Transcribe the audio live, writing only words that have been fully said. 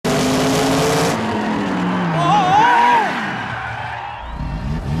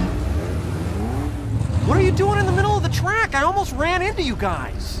almost ran into you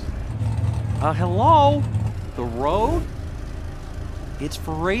guys. Hello? The road? It's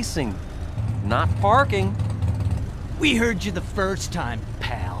for racing, not parking. We heard you the first time,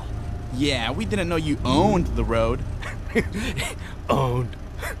 pal. Yeah, we didn't know you owned the road. Owned.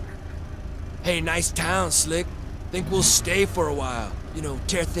 Hey, nice town, Slick. Think we'll stay for a while. You know,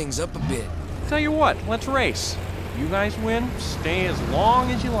 tear things up a bit. Tell you what, let's race. You guys win, stay as long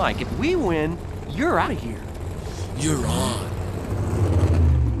as you like. If we win, you're out of here. You're on.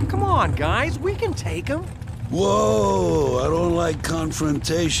 Come on, guys, we can take them. Whoa, I don't like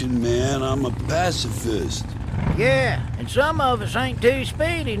confrontation, man. I'm a pacifist. Yeah, and some of us ain't too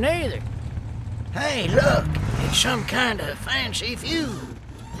speedy neither. Hey, look, it's some kind of fancy feud.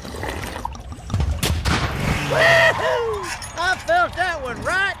 Woohoo! I felt that one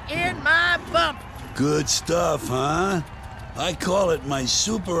right in my bumper. Good stuff, huh? I call it my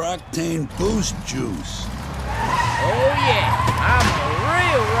super octane boost juice. Oh yeah, I'm a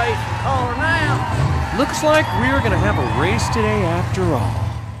real racing caller now. Looks like we're gonna have a race today after all.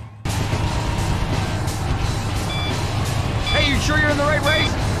 Hey, you sure you're in the right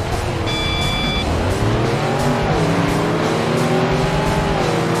race?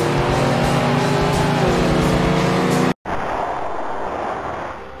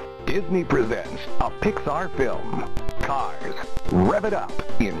 Disney presents a Pixar film, Cars. Rev it up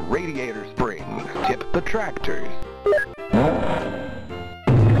in Radiator Springs. Tip the tractors.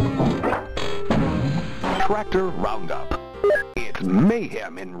 Tractor Roundup. It's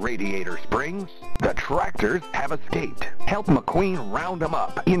mayhem in Radiator Springs. The tractors have escaped. Help McQueen round them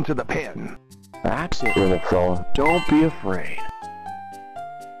up into the pen. That's it, little fella. Don't be afraid.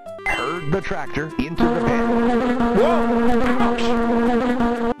 Herd the tractor into the pen. Whoa!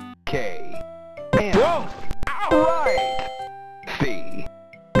 K. N. Whoa! Alright! C.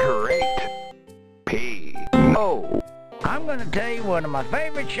 Great. P. O. I'm gonna tell you one of my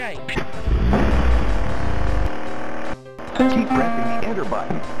favorite shapes. Keep pressing the enter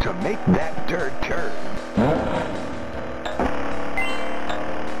button to make that dirt turn.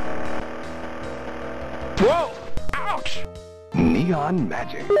 Whoa! Ouch! Neon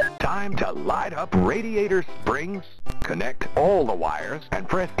magic. Time to light up Radiator Springs. Connect all the wires and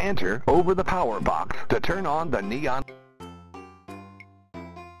press enter over the power box to turn on the neon.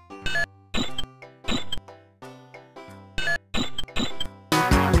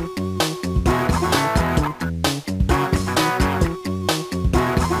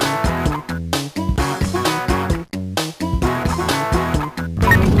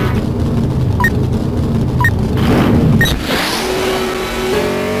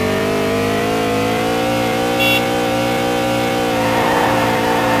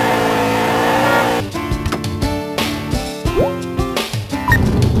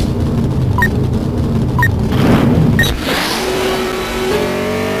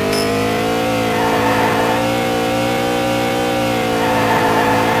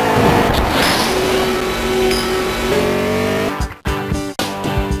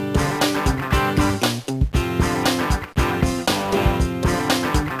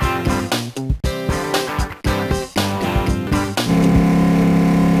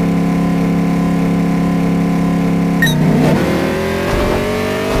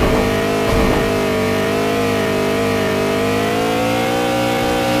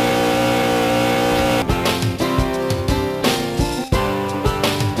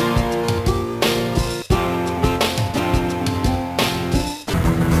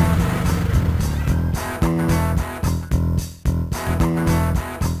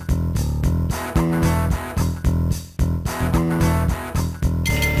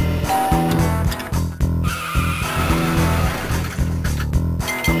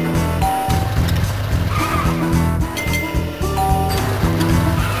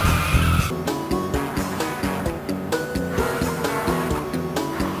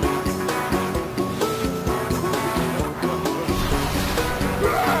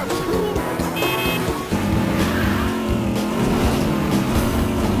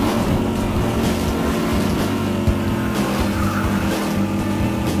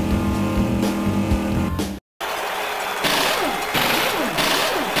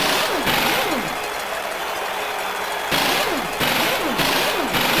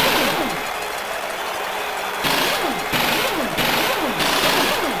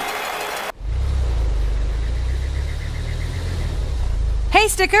 Hey,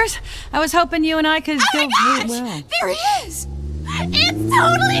 Stickers! I was hoping you and I could Oh go my gosh! well. There he is! It's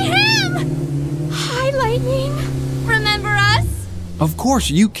totally him! Hi, Lightning. Remember us? Of course,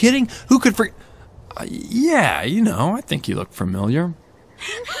 are you kidding? Who could forget? Yeah, you know, I think you look familiar.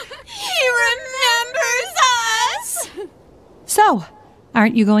 He remembers us! So,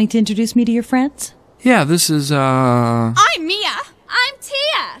 aren't you going to introduce me to your friends? Yeah, this is, I'm Mia. I'm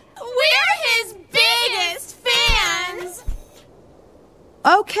Tia. We're his biggest fans.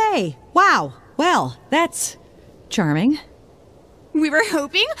 Okay. Wow. Well, that's charming. We were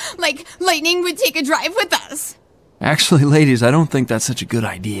hoping, like, Lightning would take a drive with us. Actually, ladies, I don't think that's such a good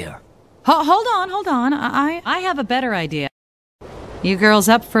idea. Hold on. I have a better idea. You girls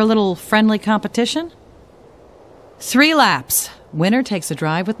up for a little friendly competition? 3 laps. Winner takes a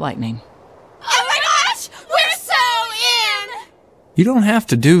drive with Lightning. Oh my gosh! We're so in! You don't have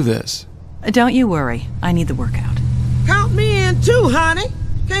to do this. Don't you worry. I need the workout. Count me in too, honey.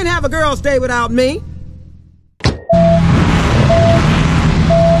 Can't have a girl's day without me.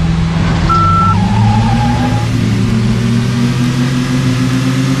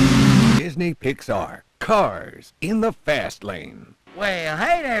 Disney Pixar. Cars in the fast lane. Well,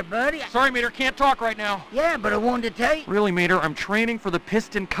 hey there, buddy. Sorry, Mater, can't talk right now. Yeah, but I wanted to tell you. Really, Mater, I'm training for the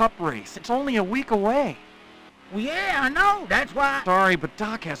Piston Cup race. It's only a week away. Well, yeah, I know. That's why. Sorry, but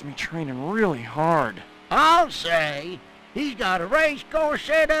Doc has me training really hard. I'll say. He's got a race course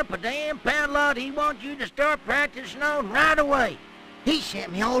set up, a damn pound lot he wants you to start practicing on right away. He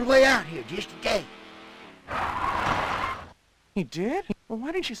sent me all the way out here just today. He did? Well,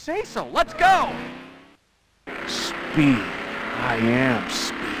 why didn't you say so? Let's go! Speed. I am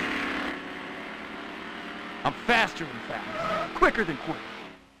speed. I'm faster than fast, quicker than quick.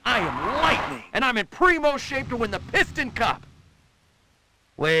 I am lightning, and I'm in primo shape to win the Piston Cup.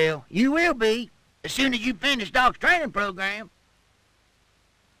 Well, you will be, as soon as you finish Doc's training program.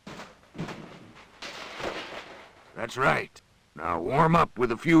 That's right. Now warm up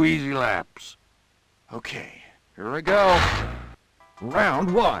with a few easy laps. Okay, here I go.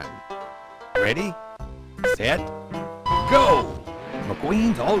 Round 1. Ready, set, go!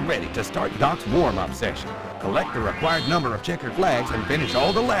 McQueen's all ready to start Doc's warm-up session. Collect the required number of checkered flags and finish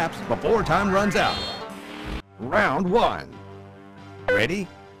all the laps before time runs out. Round 1. Ready,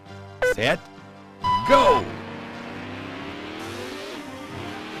 set, go!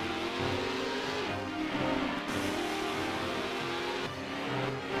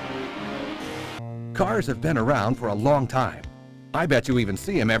 Cars have been around for a long time. I bet you even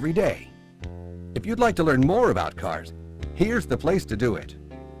see them every day. If you'd like to learn more about cars, here's the place to do it.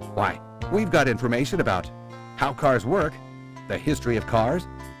 Why, we've got information about how cars work, the history of cars,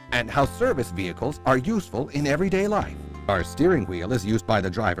 and how service vehicles are useful in everyday life. Our steering wheel is used by the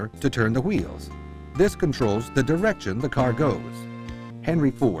driver to turn the wheels. This controls the direction the car goes.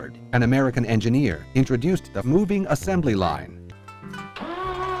 Henry Ford, an American engineer, introduced the moving assembly line.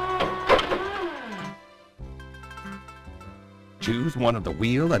 Choose one of the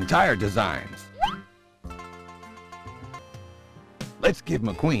wheel and tire designs. Let's give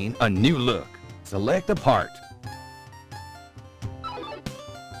McQueen a new look. Select a part.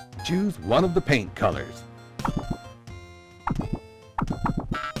 Choose one of the paint colors.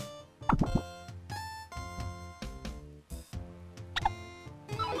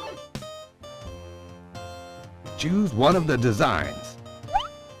 Choose one of the designs.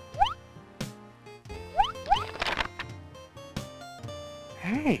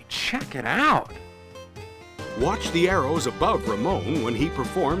 Hey, check it out. Watch the arrows above Ramon when he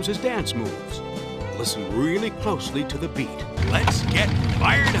performs his dance moves. Listen really closely to the beat. Let's get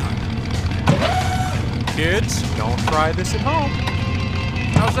fired up. Kids, don't try this at home.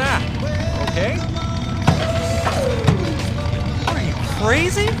 How's that? Okay? Are you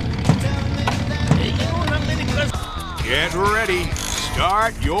crazy? Get ready.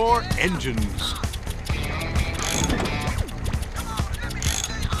 Start your engines.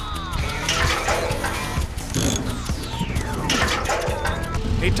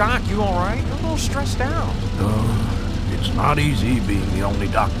 Hey, Doc, you all right? You're a little stressed out. It's not easy being the only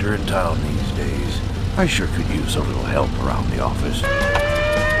doctor in town these days. I sure could use a little help around the office.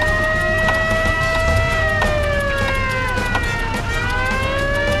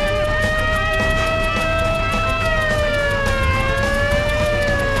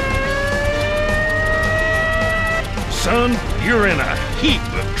 Son, you're in a heap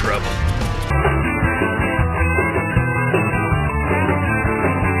of trouble.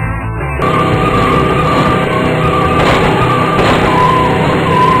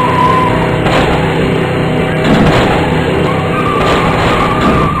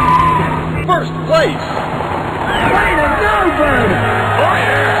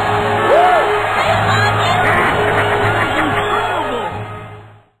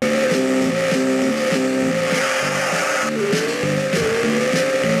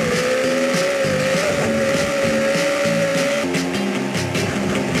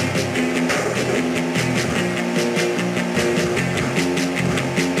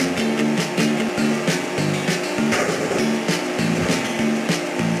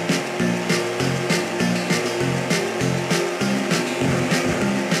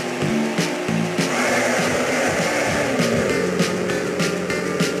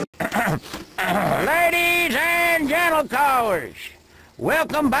 goers.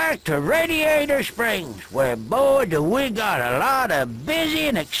 Welcome back to Radiator Springs, where, boy, do we got a lot of busy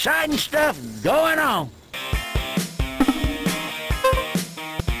and exciting stuff going on.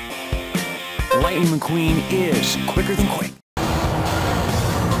 Lightning McQueen is quicker than quick.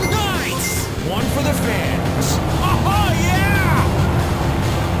 Nice! One for the fans. Oh, yeah!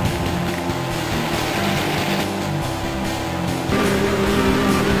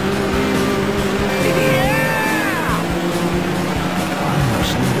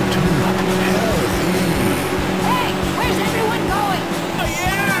 Hey, where's everyone going? Oh,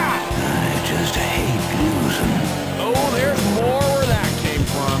 yeah! I just hate losing. Oh, there's more where that came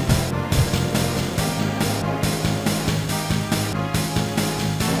from.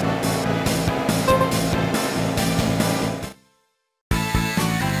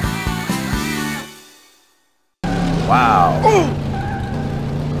 Wow.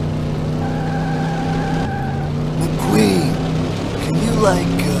 McQueen, can you,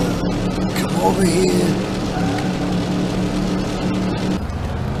 come over here?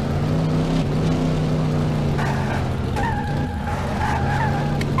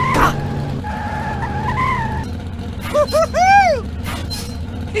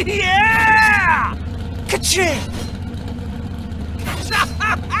 Yeah! Ka-ching!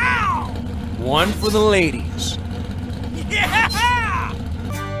 One for the ladies. Yeah!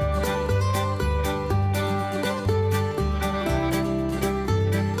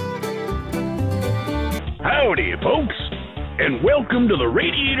 Howdy, folks, and welcome to the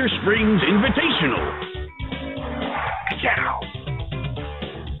Radiator Springs Invitational. Ciao.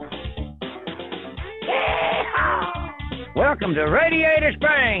 Welcome to Radiator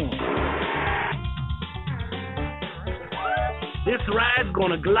Springs. This ride's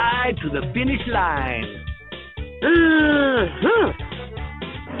gonna glide to the finish line.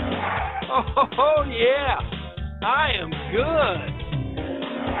 Oh, yeah. I am good.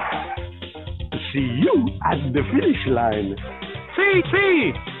 See you at the finish line.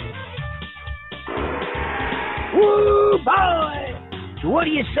 See. Woo, boy! So what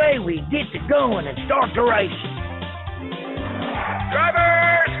do you say we get to going and start the race?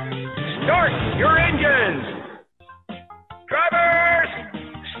 Drivers, start your engines! Drivers,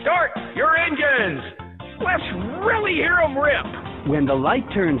 start your engines! Let's really hear them rip! When the light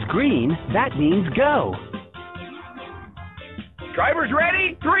turns green, that means go. Drivers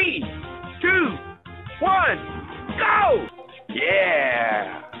ready? 3, 2, 1, go!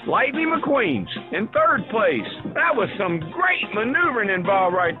 Yeah! Lightning McQueen's in third place. That was some great maneuvering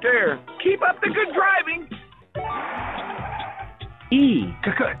involved right there. Keep up the good driving.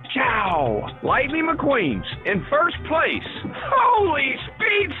 Chow! Lightning McQueen's in first place. Holy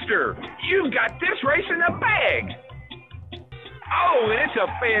speedster! You've got this race in the bag. Oh, it's a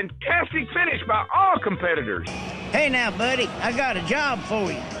fantastic finish by all competitors. Hey now, buddy, I got a job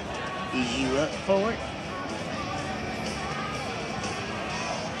for you. Is you up for it?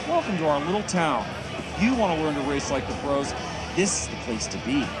 Welcome to our little town. If you want to learn to race like the pros, this is the place to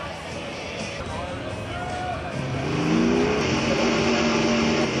be.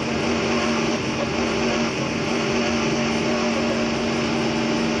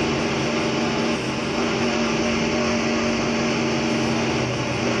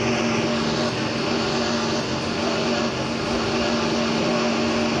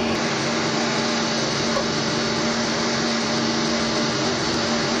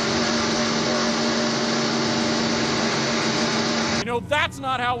 You know, that's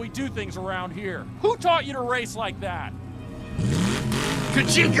not how we do things around here. Who taught you to race like that?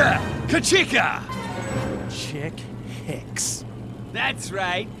 Kachika! Kachika! Chick Hicks. That's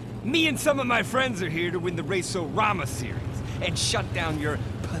right. Me and some of my friends are here to win the Race-O-Rama series and shut down your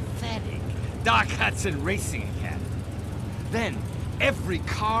pathetic Doc Hudson Racing Academy. Then, every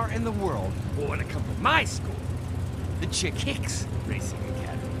car in the world will want to come to my school, the Chick Hicks Racing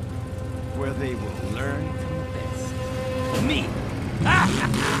Academy, where they will learn from the best. Me.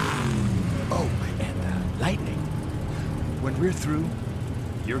 Oh, and Lightning. When we're through,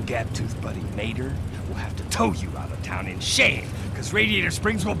 your gap-toothed buddy Mater will have to tow you out of town in shame, because Radiator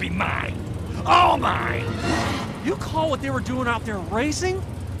Springs will be mine. All mine! You call what they were doing out there racing?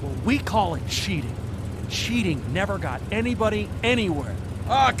 Well, we call it cheating. And cheating never got anybody anywhere.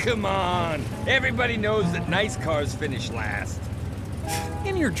 Oh, come on. Everybody knows that nice cars finish last.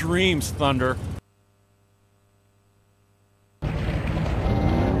 In your dreams, Thunder.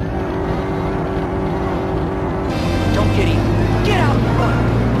 Don't get him. Get out of the front.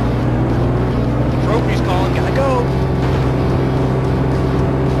 Trophy's calling. Gotta go.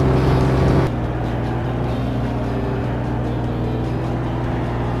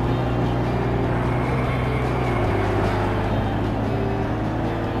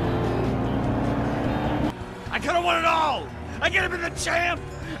 could have won it all! I could have been the champ!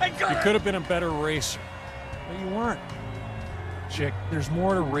 You could have been a better racer, but you weren't. Chick, there's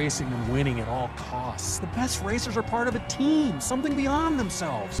more to racing than winning at all costs. The best racers are part of a team, something beyond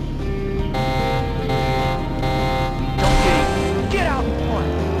themselves. Get out in front!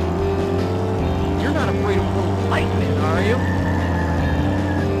 You're not afraid of a little lightning, are you?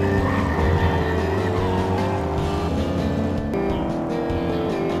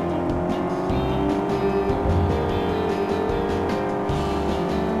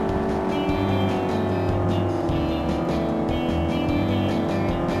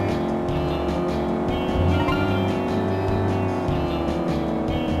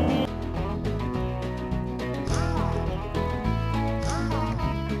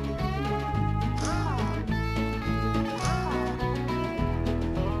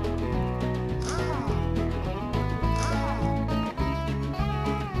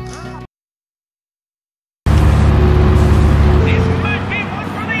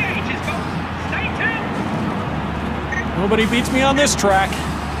 Nobody beats me on this track.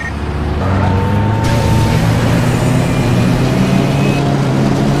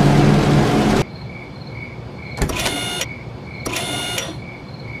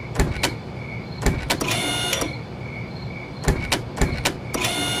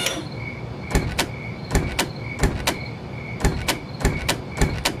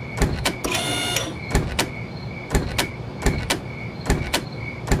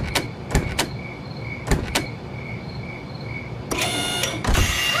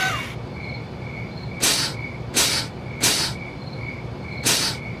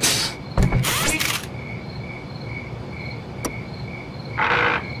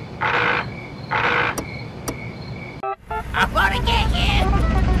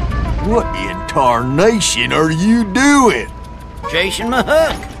 What in tarnation are you doing? Chasing my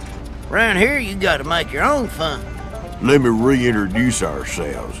hook. Around here, you gotta make your own fun. Let me reintroduce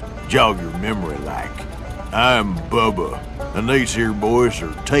ourselves. Jog your memory like. I'm Bubba, and these here boys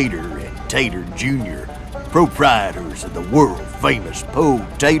are Tater and Tater Jr., proprietors of the world-famous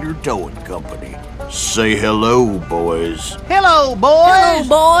Tater Towing Company. Say hello, boys. Hello, boys! Hello,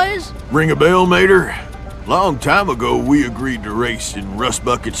 boys! Ring a bell, Mater? Long time ago, we agreed to race in Rust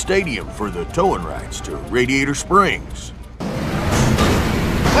Bucket Stadium for the towing rights to Radiator Springs.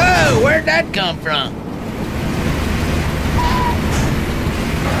 Whoa, where'd that come from?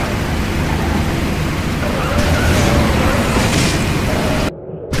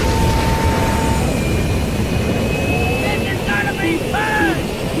 This is gonna be fun!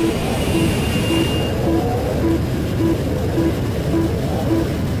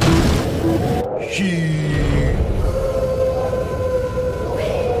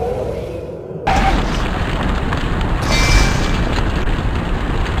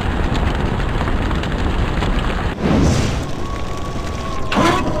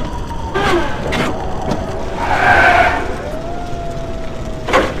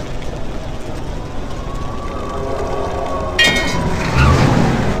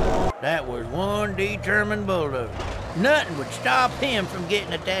 That was one determined bulldozer. Nothing would stop him from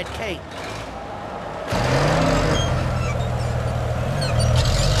getting at that cake.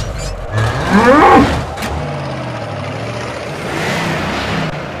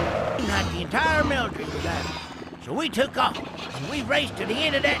 Like the entire military was after us. So we took off, and we raced to the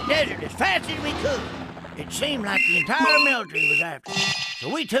end of that desert as fast as we could. It seemed like the entire military was after us.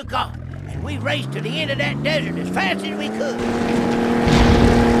 So we took off, and we raced to the end of that desert as fast as we could.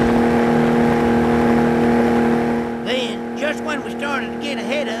 Then, just when we started to get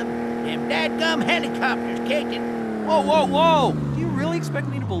ahead of them dadgum helicopters kicked it. Whoa, whoa, whoa! Do you really expect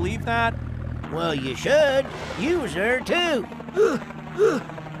me to believe that? Well, you should. You was there, too.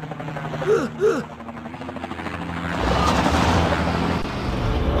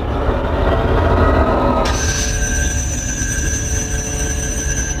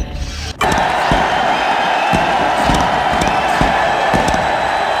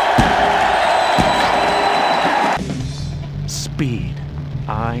 Speed.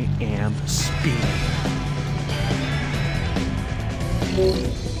 I am speed.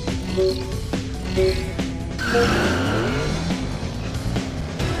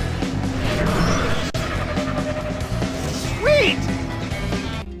 Sweet!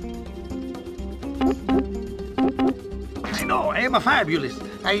 I know, I am a fabulous.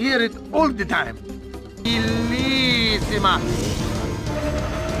 I hear it all the time. Bellissima.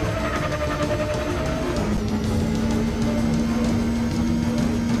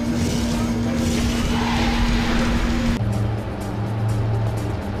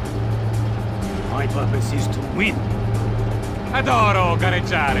 My purpose is to win. Adoro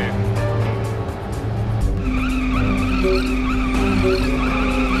gareggiare.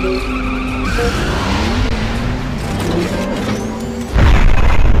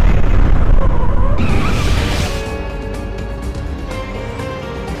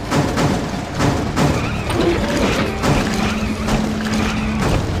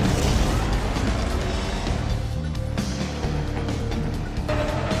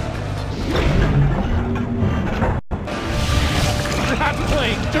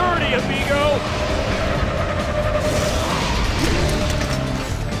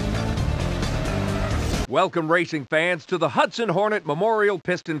 Welcome, racing fans, to the Hudson Hornet Memorial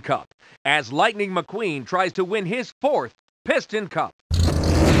Piston Cup, as Lightning McQueen tries to win his 4th Piston Cup.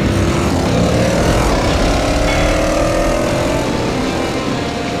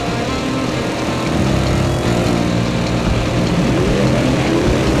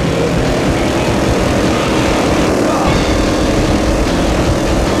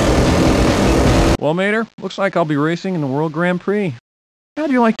 Well, Mater, looks like I'll be racing in the World Grand Prix.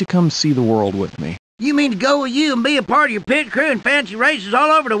 How'd you like to come see the world with me? You mean to go with you and be a part of your pit crew and fancy races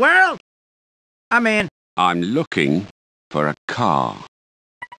all over the world? I'm in. I'm looking for a car.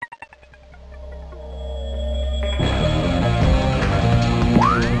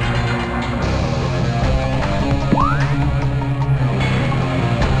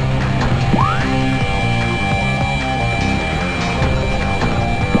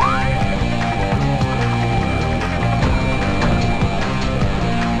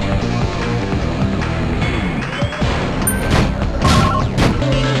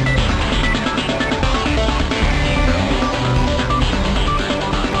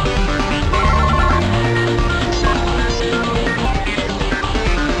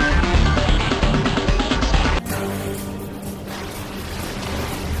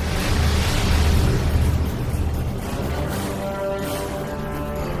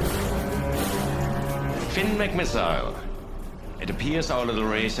 Missile. It appears our little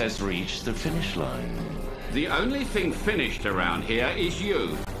race has reached the finish line. The only thing finished around here is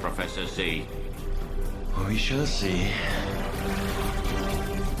you, Professor C. We shall see.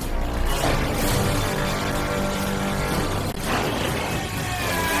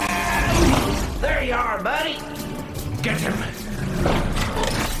 There you are, buddy. Get him.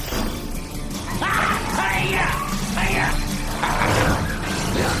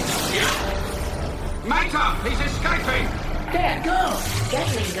 Mater, he's escaping! There, go!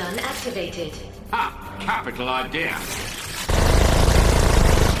 Gatling gun activated. Ah, capital idea.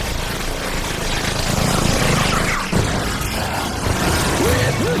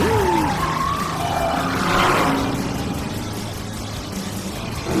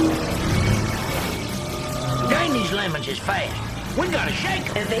 Dang, these lemons is fast. We gotta shake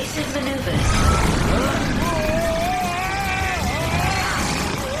them. Evasive maneuvers.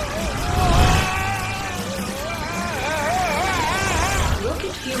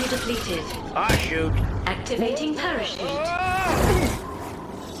 Fuel depleted. I shoot. Activating parachute.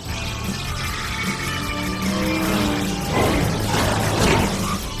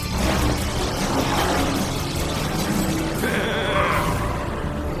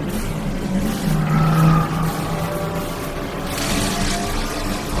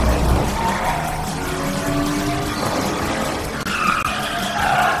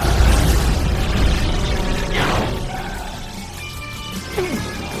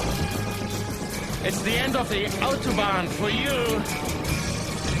 It's the end of the Autobahn for you.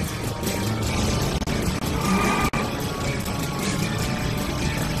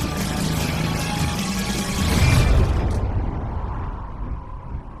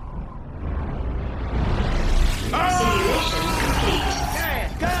 Simulation complete. Hey,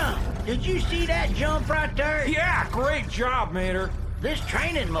 come! Did you see that jump right there? Yeah, great job, Mater. This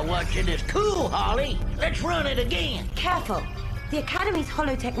training we're watching is cool, Holly. Let's run it again. Careful. The Academy's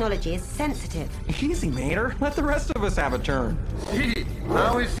holotechnology is sensitive. Easy, Mater. Let the rest of us have a turn.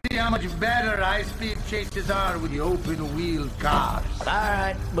 Now we see how much better high-speed chases are with the open-wheel cars. All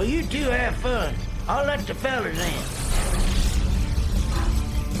right, well, you two have fun. I'll let the fellas in.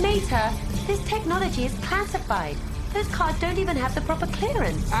 Mater, this technology is classified. Those cars don't even have the proper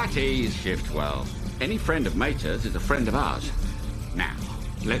clearance. At ease, Shift 12. Any friend of Mater's is a friend of ours. Now,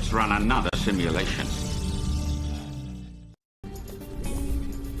 let's run another simulation.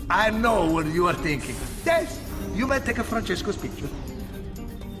 I know what you are thinking. Yes, you might take a Francesco's picture.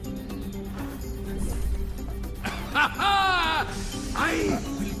 I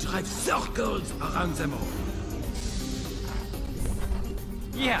will drive circles around them all.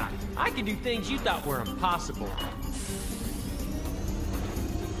 Yeah, I can do things you thought were impossible.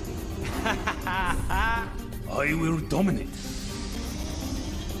 I will dominate.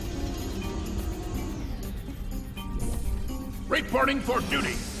 Reporting for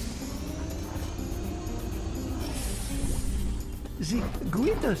duty. The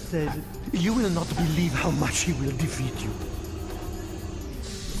Guido says you will not believe how much he will defeat you.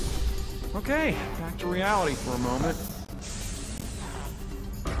 Okay, back to reality for a moment.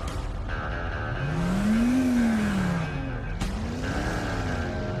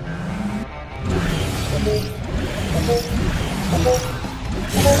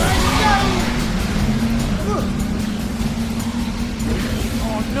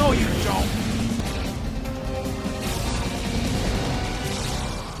 Oh, no, you don't.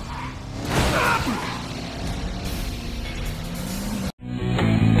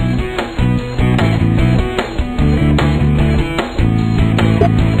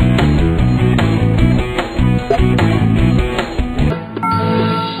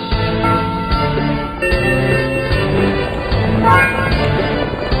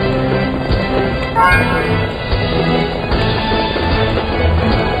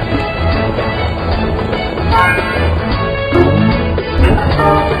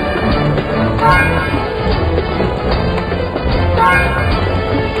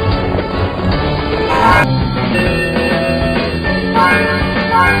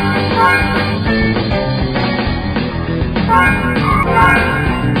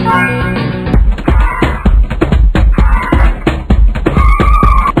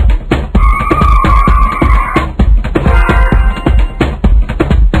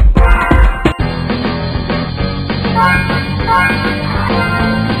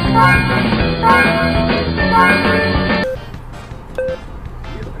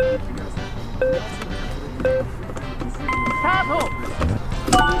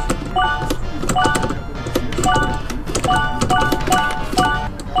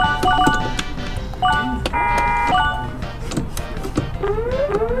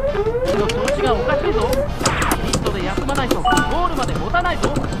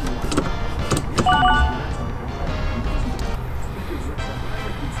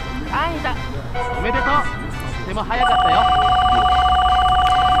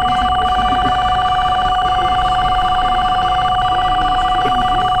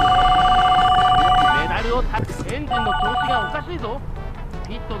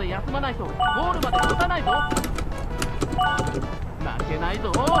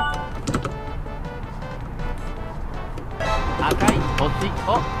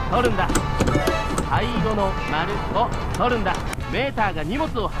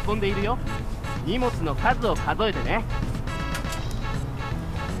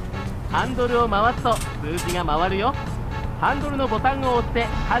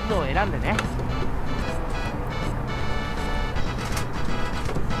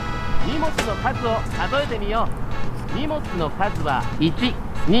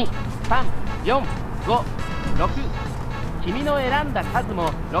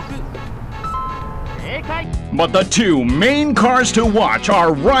 But the two main cars to watch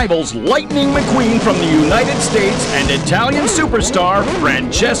are rivals Lightning McQueen from the United States and Italian superstar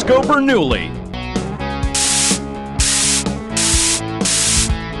Francesco Bernoulli.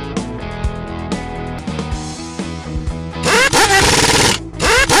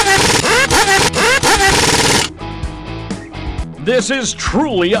 This is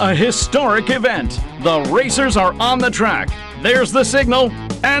truly a historic event. The racers are on the track. There's the signal,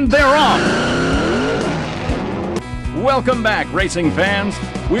 and they're off. Welcome back, racing fans.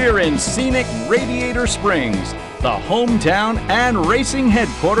 We're in scenic Radiator Springs, the hometown and racing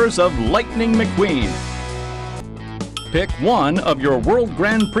headquarters of Lightning McQueen. Pick one of your World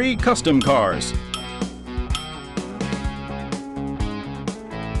Grand Prix custom cars.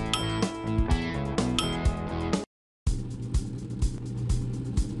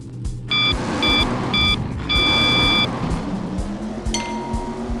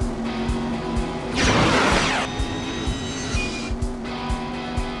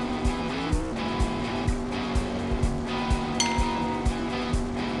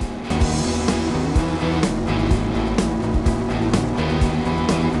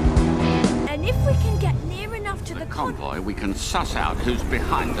 We can suss out who's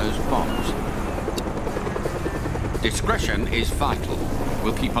behind those bombs. Discretion is vital.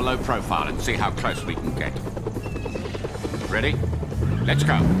 We'll keep a low profile and see how close we can get. Ready? Let's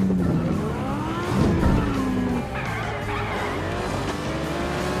go.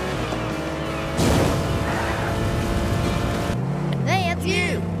 That's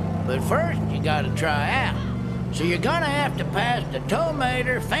you. But first, you gotta try out. So you're gonna have to pass the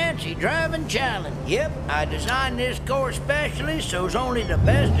Tomater Fancy Driving Challenge. Yep, I designed this course specially so's only the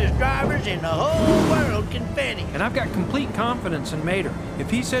bestest drivers in the whole world can finish. And I've got complete confidence in Mater. If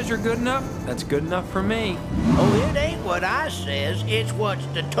he says you're good enough, that's good enough for me. Oh, it ain't what I says, it's what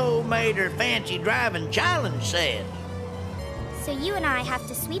the Tomater Fancy Driving Challenge says. So you and I have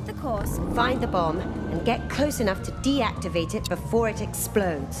to sweep the course, Find the bomb and get close enough to deactivate it before it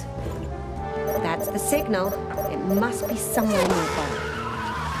explodes. That's the signal. It must be somewhere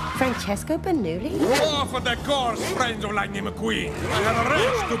nearby. Francesco Bernoulli? Off of the course, friends of Lightning McQueen. I have a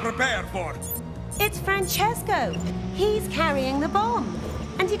race to prepare for. It's Francesco. He's carrying the bomb.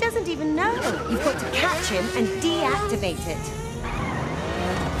 And he doesn't even know. You've got to catch him and deactivate it.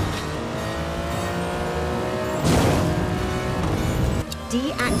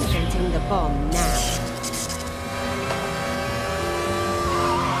 Deactivating the bomb now.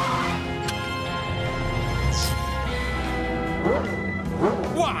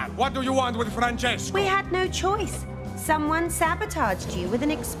 What do you want with Francesco? We had no choice. Someone sabotaged you with an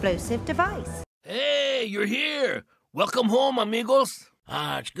explosive device. Hey, you're here. Welcome home, amigos.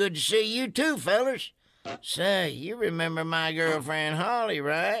 It's good to see you too, fellers. Say, you remember my girlfriend Holly,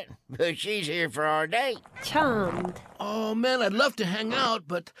 right? But she's here for our date. Charmed. Oh, man, I'd love to hang out,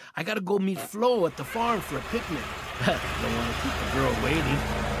 but I gotta go meet Flo at the farm for a picnic. Don't want to keep the girl waiting.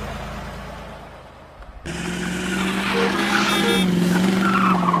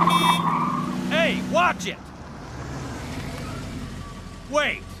 Hey, watch it!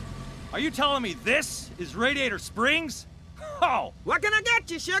 Wait, are you telling me this is Radiator Springs? Oh! What can I get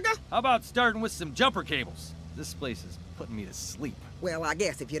you, sugar? How about starting with some jumper cables? This place is putting me to sleep. Well, I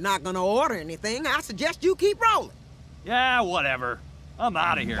guess if you're not gonna order anything, I suggest you keep rolling. Yeah, whatever. I'm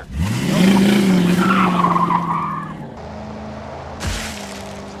out of here.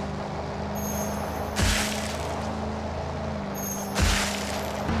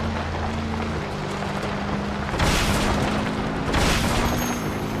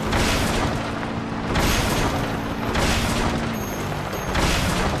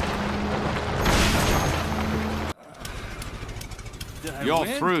 You're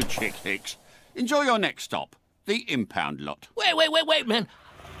through, Chick Hicks. Enjoy your next stop, the impound lot. Wait, man.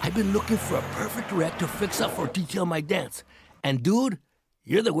 I've been looking for a perfect wreck to fix up for Detail My Dance. And, dude,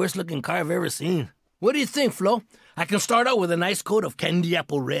 you're the worst-looking car I've ever seen. What do you think, Flo? I can start out with a nice coat of candy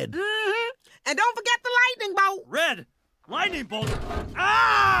apple red. Mm-hmm. And don't forget the lightning bolt. Red? Lightning bolt?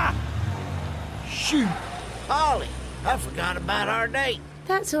 Ah! Shoot. Holly, I forgot about our date.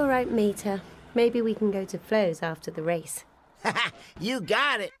 That's all right, Mater. Maybe we can go to Flo's after the race. You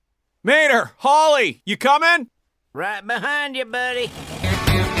got it. Mater! Holly! You coming? Right behind you, buddy.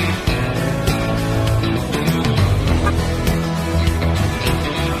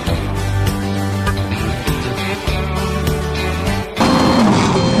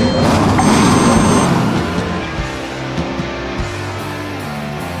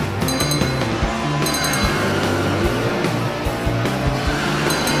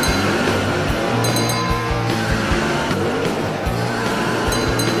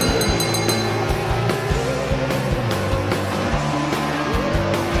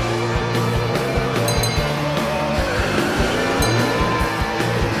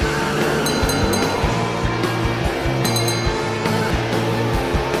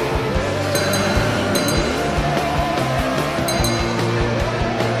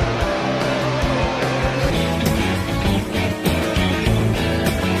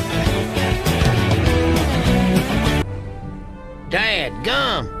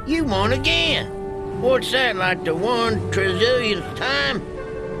 Dadgum, you won again. What's that, like the 1/3,000th time?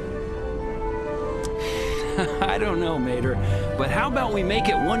 I don't know, Mater, but how about we make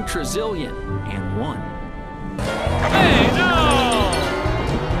it 1,000,000,001? Hey, no!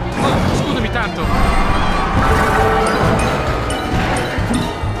 Oh, scusami tanto.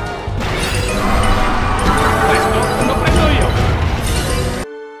 Questo lo prendo io.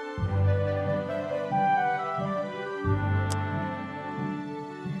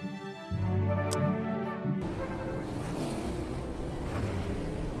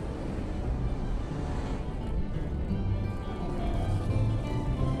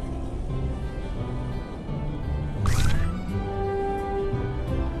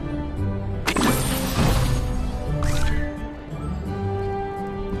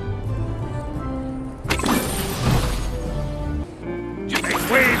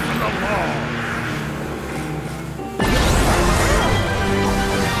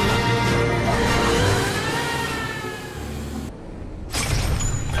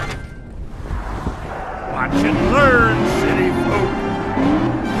 Watch and learn, city folk.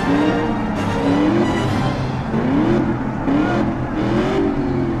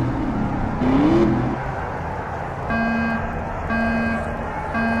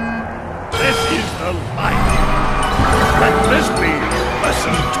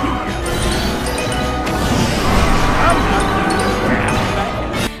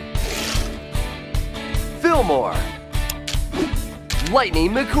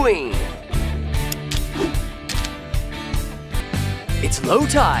 Lightning McQueen. It's low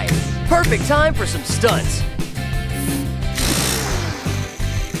tide. Perfect time for some stunts.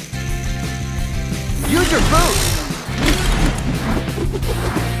 Use your boost.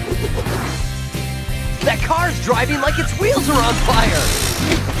 That car's driving like its wheels are on fire.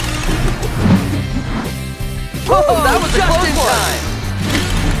 Oh, that was just in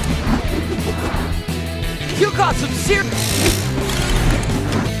time. You got some serious...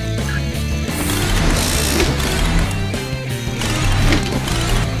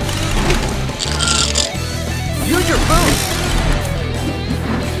 Use your boost!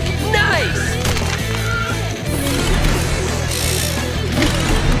 Nice!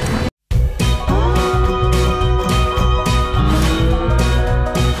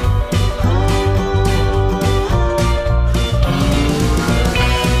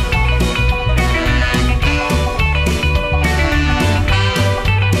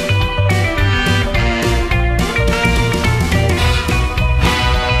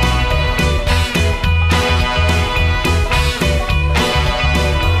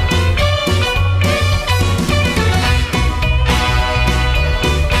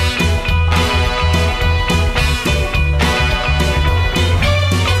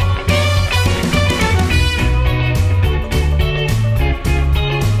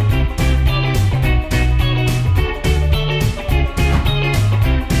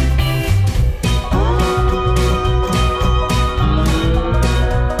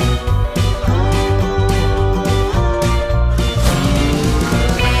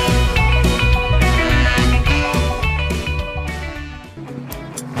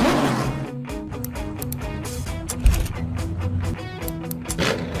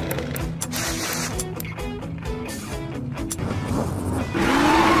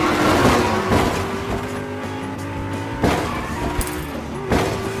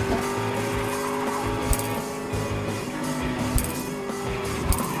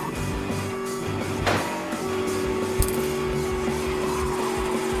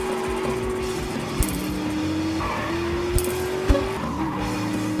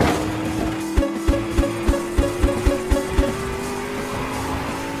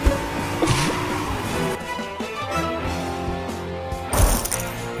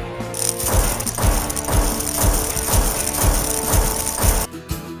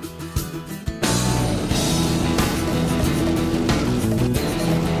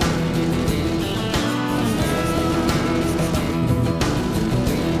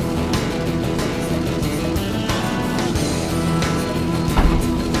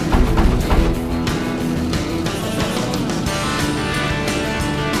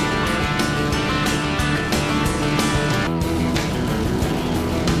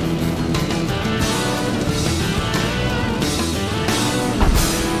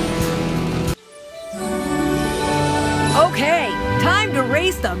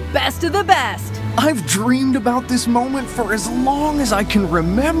 The best of the best. I've dreamed about this moment for as long as I can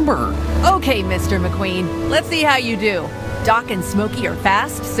remember. Okay, Mr. McQueen, let's see how you do. Doc and Smokey are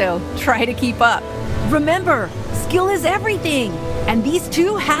fast, so try to keep up. Remember, skill is everything, and these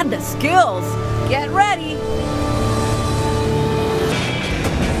two had the skills. Get ready.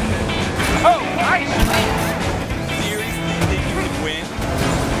 Oh, nice! Seriously, you think you would win?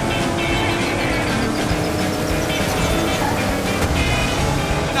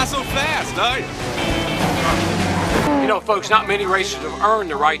 Not so fast, are you? You know, folks, not many racers have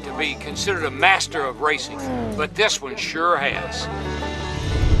earned the right to be considered a master of racing, but this one sure has.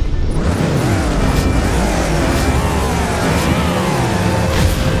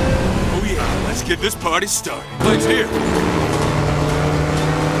 Oh yeah, let's get this party started. Let's hear.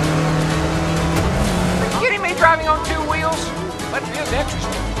 Are you kidding me, driving on two wheels? That feels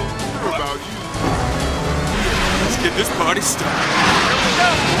interesting. What about you? Let's get this party started. Here we go.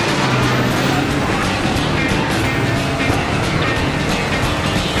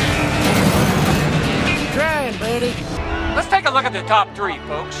 Trying, buddy. Let's take a look at the top three,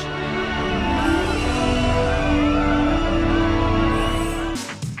 folks.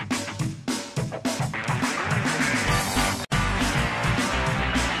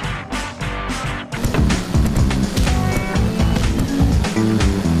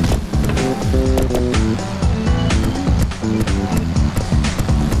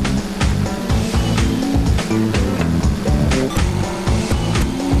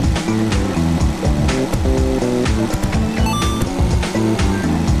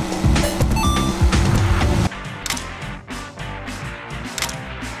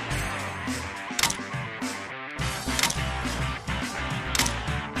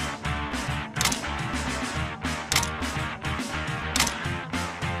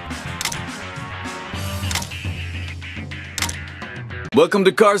 Welcome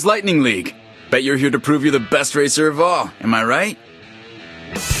to Cars Lightning League. Bet you're here to prove you're the best racer of all, am I right?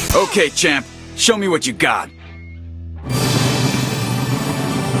 Okay, champ, show me what you got.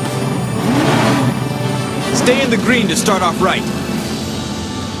 Stay in the green to start off right.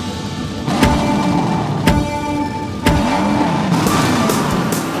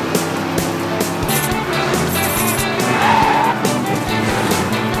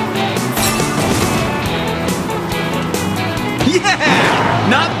 Yeah!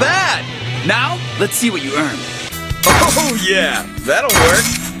 Not bad! Now, let's see what you earned. Oh yeah, that'll work.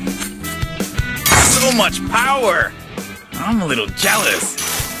 So much power! I'm a little jealous.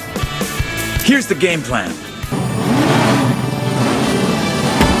 Here's the game plan.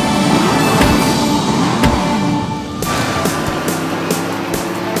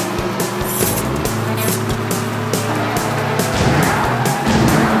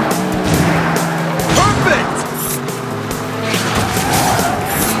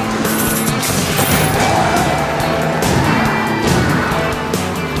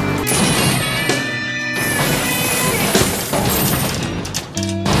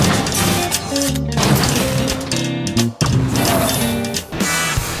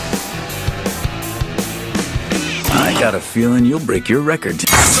 Got a feeling you'll break your record.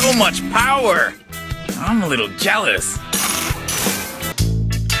 So much power! I'm a little jealous.